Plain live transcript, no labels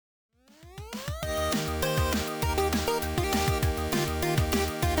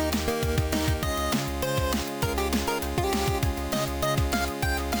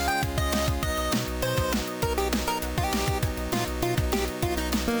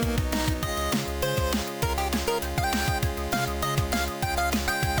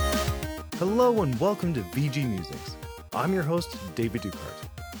Hello and welcome to VG Musings. I'm your host, David Dukart,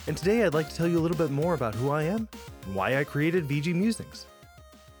 and today I'd like to tell you a little bit more about who I am and why I created VG Musings.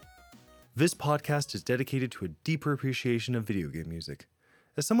 This podcast is dedicated to a deeper appreciation of video game music.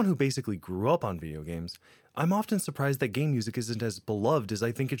 As someone who basically grew up on video games, I'm often surprised that game music isn't as beloved as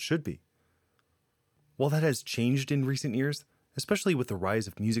I think it should be. While that has changed in recent years, especially with the rise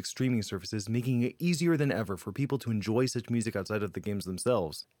of music streaming services making it easier than ever for people to enjoy such music outside of the games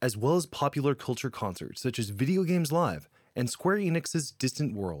themselves, as well as popular culture concerts such as Video Games Live and Square Enix's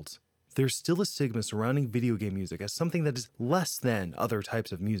Distant Worlds, there's still a stigma surrounding video game music as something that is less than other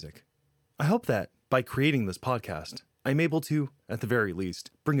types of music. I hope that, by creating this podcast, I'm able to, at the very least,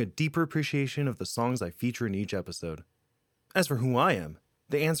 bring a deeper appreciation of the songs I feature in each episode. As for who I am,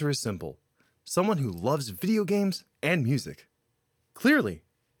 the answer is simple: someone who loves video games and music. Clearly,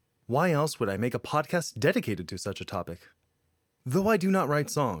 why else would I make a podcast dedicated to such a topic? Though I do not write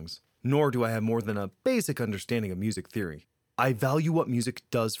songs, nor do I have more than a basic understanding of music theory, I value what music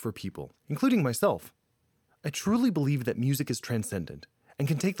does for people, including myself. I truly believe that music is transcendent and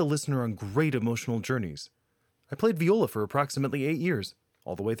can take the listener on great emotional journeys. I played viola for approximately 8 years,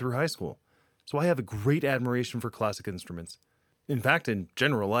 all the way through high school, so I have a great admiration for classic instruments. In fact, in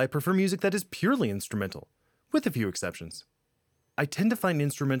general, I prefer music that is purely instrumental, with a few exceptions. I tend to find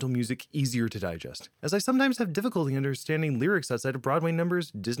instrumental music easier to digest, as I sometimes have difficulty understanding lyrics outside of Broadway numbers,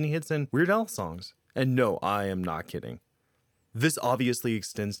 Disney hits, and Weird Al songs. And no, I am not kidding. This obviously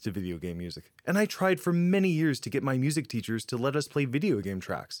extends to video game music, and I tried for many years to get my music teachers to let us play video game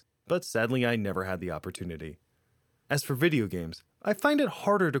tracks, but sadly I never had the opportunity. As for video games, I find it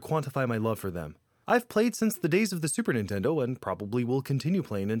harder to quantify my love for them. I've played since the days of the Super Nintendo and probably will continue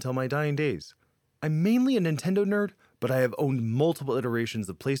playing until my dying days. I'm mainly a Nintendo nerd, but I have owned multiple iterations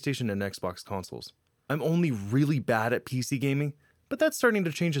of PlayStation and Xbox consoles. I'm only really bad at PC gaming, but that's starting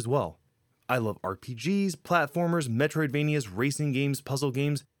to change as well. I love RPGs, platformers, Metroidvanias, racing games, puzzle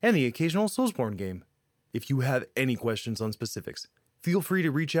games, and the occasional Soulsborne game. If you have any questions on specifics, feel free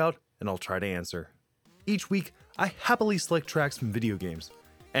to reach out and I'll try to answer. Each week, I happily select tracks from video games,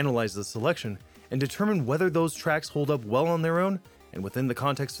 analyze the selection, and determine whether those tracks hold up well on their own and within the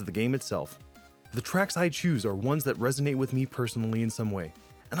context of the game itself. The tracks I choose are ones that resonate with me personally in some way,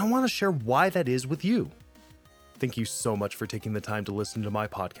 and I want to share why that is with you. Thank you so much for taking the time to listen to my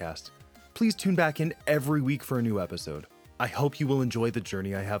podcast. Please tune back in every week for a new episode. I hope you will enjoy the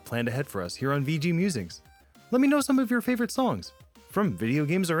journey I have planned ahead for us here on VG Musings. Let me know some of your favorite songs, from video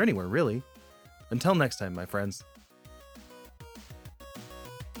games or anywhere really. Until next time, my friends.